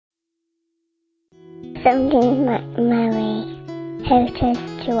Something Mary,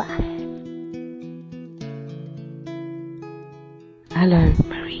 Totus2us. Hello,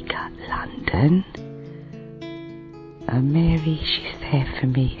 Marica, London. Mary, she's there for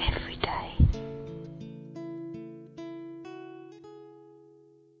me every